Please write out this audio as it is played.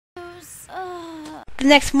The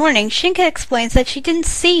next morning, Shinka explains that she didn't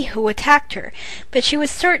see who attacked her, but she was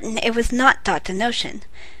certain it was not Datanoshin.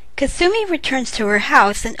 Kasumi returns to her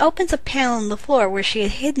house and opens a panel in the floor where she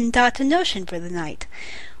had hidden Datanoshin for the night.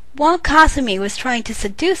 While Kasumi was trying to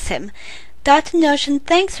seduce him, Datanoshin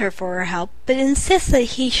thanks her for her help, but insists that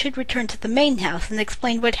he should return to the main house and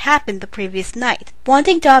explain what happened the previous night.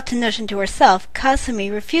 Wanting Datanoshin to herself,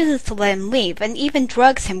 Kasumi refuses to let him leave and even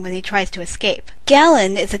drugs him when he tries to escape.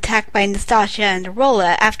 Galen is attacked by Nastasia and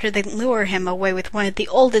Arola after they lure him away with one of the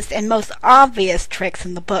oldest and most obvious tricks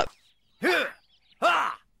in the book.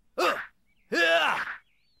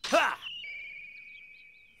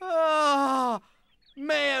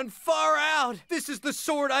 Man, far out! This is the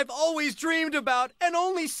sword I've always dreamed about and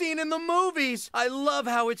only seen in the movies! I love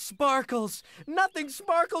how it sparkles. Nothing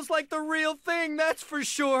sparkles like the real thing, that's for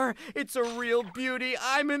sure. It's a real beauty.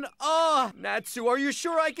 I'm in awe. Natsu, are you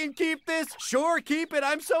sure I can keep this? Sure, keep it.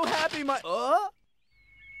 I'm so happy my... Oh.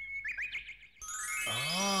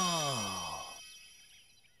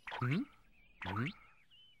 Hmm? Hmm?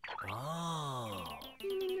 Oh.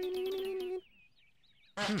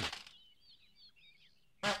 Hmm.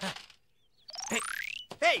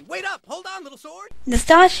 Hey, wait up! Hold on, little sword!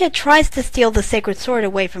 Nastasia tries to steal the sacred sword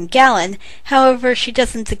away from Galen, however she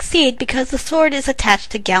doesn't succeed because the sword is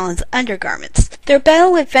attached to Galen's undergarments. Their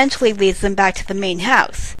battle eventually leads them back to the main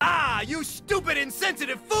house. Ah, you stupid,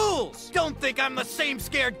 insensitive fools! Don't think I'm the same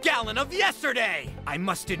scared Galen of yesterday! I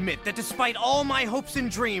must admit that despite all my hopes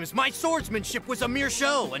and dreams, my swordsmanship was a mere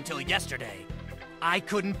show until yesterday. I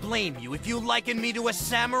couldn't blame you if you likened me to a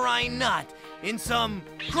samurai nut in some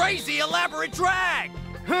crazy elaborate drag!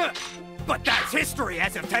 Huh. But that's history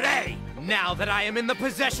as of today, now that I am in the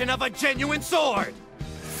possession of a genuine sword!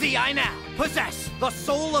 See, I now possess the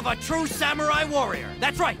soul of a true samurai warrior.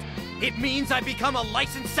 That's right, it means I've become a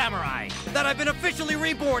licensed samurai, that I've been officially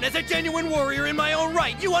reborn as a genuine warrior in my own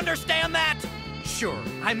right. You understand that? Sure,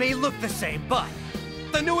 I may look the same, but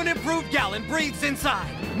the new and improved Galen breathes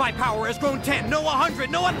inside. My power has grown 10, no 100,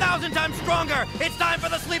 no 1,000 times stronger. It's time for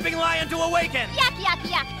the sleeping lion to awaken. Yuck, yuck,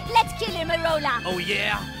 yuck. Let's kill him, Arola. Oh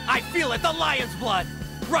yeah? I feel it, the lion's blood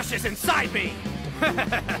rushes inside me.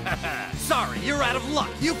 Sorry, you're out of luck.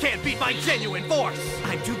 You can't beat my genuine force.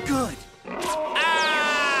 I'm too good. Ah!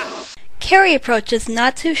 Carrie approaches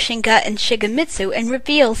Natsu, Shinka, and Shigemitsu and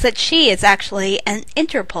reveals that she is actually an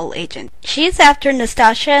Interpol agent. She is after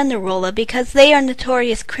Nastasia and Arola because they are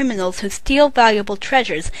notorious criminals who steal valuable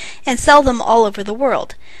treasures and sell them all over the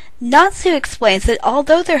world. Natsu explains that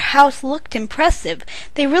although their house looked impressive,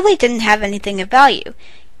 they really didn't have anything of value.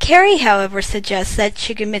 Carrie, however, suggests that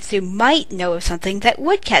Shigemitsu might know of something that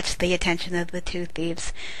would catch the attention of the two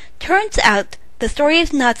thieves. Turns out, the story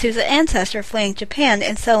of Natsu's ancestor fleeing Japan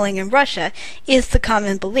and settling in Russia is the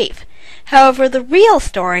common belief. However, the real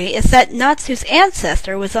story is that Natsu's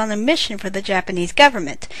ancestor was on a mission for the Japanese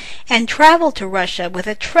government and traveled to Russia with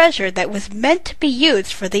a treasure that was meant to be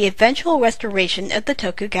used for the eventual restoration of the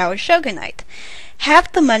Tokugawa shogunate.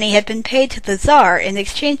 Half the money had been paid to the Tsar in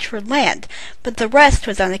exchange for land, but the rest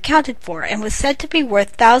was unaccounted for and was said to be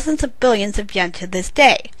worth thousands of billions of yen to this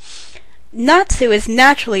day. Natsu is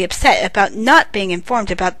naturally upset about not being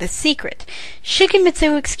informed about this secret.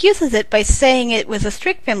 Shigemitsu excuses it by saying it was a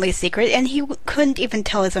strict family secret and he couldn't even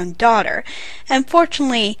tell his own daughter.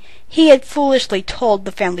 Unfortunately, he had foolishly told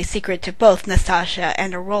the family secret to both Nastasia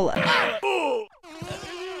and Arola.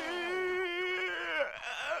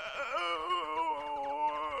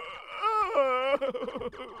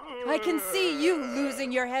 I can see you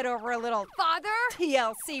losing your head over a little Father?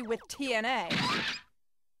 TLC with TNA.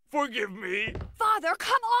 Forgive me. Father,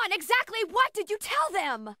 come on! Exactly what did you tell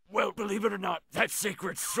them? Well, believe it or not, that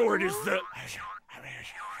sacred sword is the...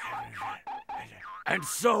 And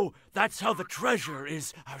so, that's how the treasure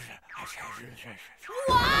is...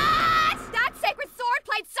 What? That sacred sword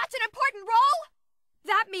played such an important role?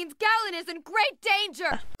 That means Galen is in great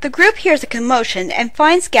danger! The group hears a commotion and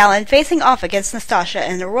finds Galen facing off against Nastasia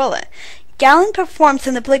and Arola. Galen performs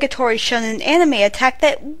an obligatory shonen anime attack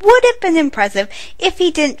that would have been impressive if he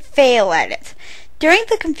didn't fail at it. During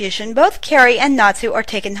the confusion, both Carrie and Natsu are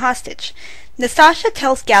taken hostage. Nastasia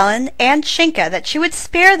tells Galen and Shinka that she would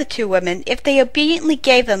spare the two women if they obediently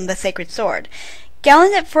gave them the sacred sword.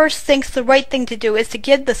 Galen at first thinks the right thing to do is to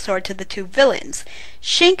give the sword to the two villains.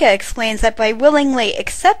 Shinka explains that by willingly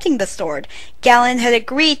accepting the sword, Galen had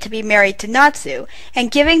agreed to be married to Natsu,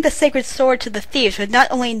 and giving the sacred sword to the thieves would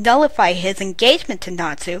not only nullify his engagement to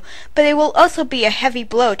Natsu, but it will also be a heavy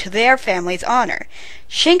blow to their family's honor.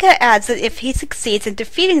 Shinka adds that if he succeeds in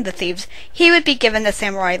defeating the thieves, he would be given a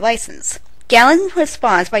samurai license. Galen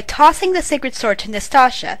responds by tossing the sacred sword to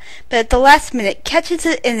Nastasha, but at the last minute catches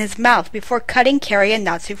it in his mouth before cutting Carrie and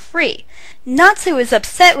Natsu free. Natsu is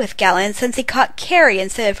upset with Galen since he caught Carrie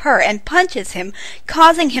instead of her and punches him,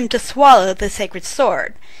 causing him to swallow the sacred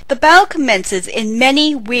sword. The battle commences in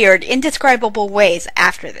many weird, indescribable ways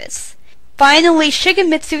after this. Finally,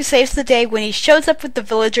 Shigemitsu saves the day when he shows up with the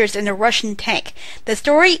villagers in a Russian tank. The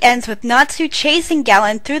story ends with Natsu chasing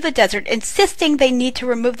Galen through the desert, insisting they need to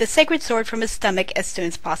remove the sacred sword from his stomach as soon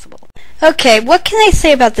as possible. Okay, what can I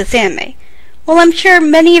say about this anime? Well, I'm sure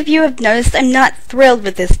many of you have noticed I'm not thrilled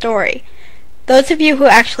with this story. Those of you who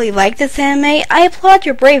actually like this anime, I applaud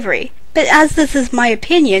your bravery. But as this is my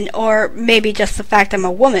opinion, or maybe just the fact I'm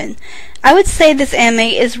a woman, I would say this anime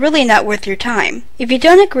is really not worth your time. If you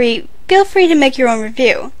don't agree, feel free to make your own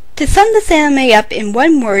review. To sum this anime up in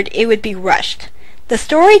one word, it would be rushed. The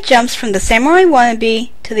story jumps from the samurai wannabe,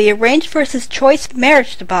 to the arranged versus choice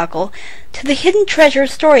marriage debacle, to the hidden treasure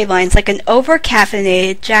storylines like an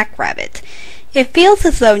over-caffeinated jackrabbit. It feels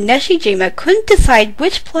as though Nishijima couldn't decide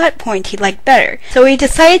which plot point he liked better, so he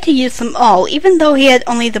decided to use them all even though he had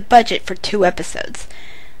only the budget for 2 episodes.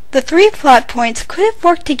 The 3 plot points could have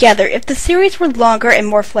worked together if the series were longer and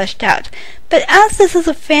more fleshed out, but as this is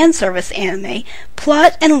a fan service anime,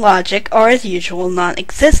 plot and logic are as usual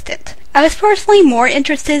non-existent. I was personally more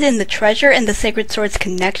interested in the treasure and the sacred sword's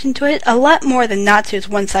connection to it a lot more than Natsu's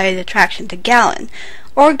one-sided attraction to Galen,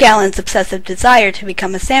 or Galen's obsessive desire to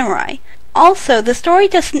become a samurai. Also, the story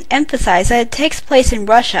doesn't emphasize that it takes place in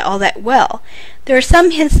Russia all that well. There are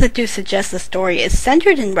some hints that do suggest the story is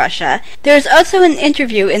centered in Russia. There is also an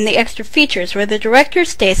interview in the extra features where the director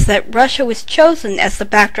states that Russia was chosen as the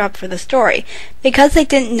backdrop for the story because they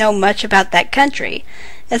didn't know much about that country.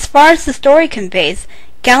 As far as the story conveys,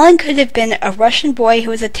 Galen could have been a Russian boy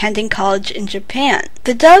who was attending college in Japan.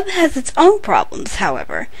 The dub has its own problems,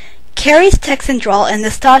 however. Carrie's Texan drawl and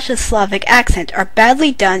Nastasha's Slavic accent are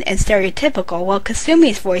badly done and stereotypical, while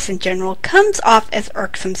Kasumi's voice in general comes off as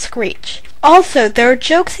irksome screech. Also, there are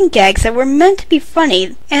jokes and gags that were meant to be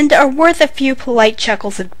funny and are worth a few polite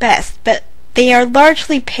chuckles at best, but they are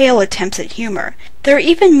largely pale attempts at humor. There are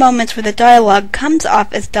even moments where the dialogue comes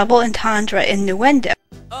off as double entendre innuendo.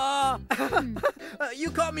 You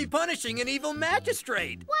caught me punishing an evil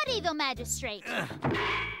magistrate. What evil magistrate?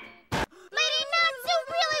 Lady Natsu,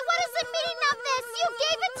 really? What is the meaning of this? You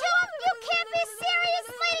gave it to him? You can't be serious,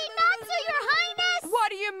 Lady Natsu, Your Highness! What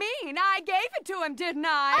do you mean? I gave it to him, didn't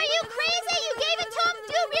I? Are you crazy? You gave it to him?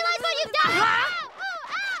 Do you realize what you've done?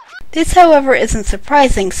 This, however, isn't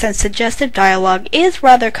surprising since suggestive dialogue is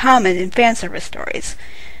rather common in fanservice stories.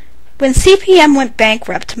 When CPM went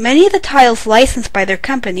bankrupt, many of the titles licensed by their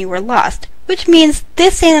company were lost, which means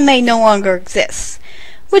this anime no longer exists.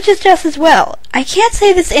 Which is just as well. I can't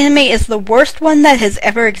say this anime is the worst one that has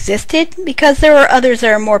ever existed, because there are others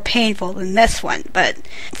that are more painful than this one, but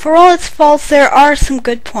for all its faults, there are some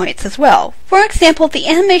good points as well. For example, the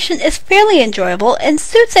animation is fairly enjoyable and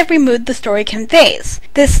suits every mood the story conveys.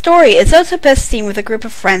 This story is also best seen with a group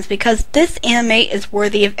of friends because this anime is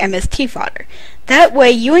worthy of MST fodder. That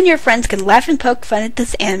way, you and your friends can laugh and poke fun at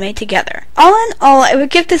this anime together. All in all, I would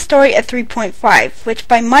give this story a 3.5, which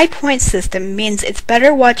by my point system means it's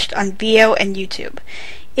better watched on VO and YouTube.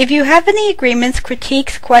 If you have any agreements,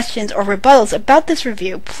 critiques, questions, or rebuttals about this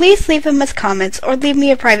review, please leave them as comments or leave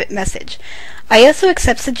me a private message. I also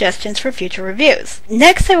accept suggestions for future reviews.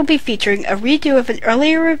 Next, I will be featuring a redo of an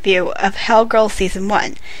earlier review of Hellgirl Season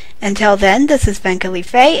 1. Until then, this is Venkali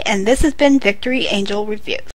Faye, and this has been Victory Angel Reviews.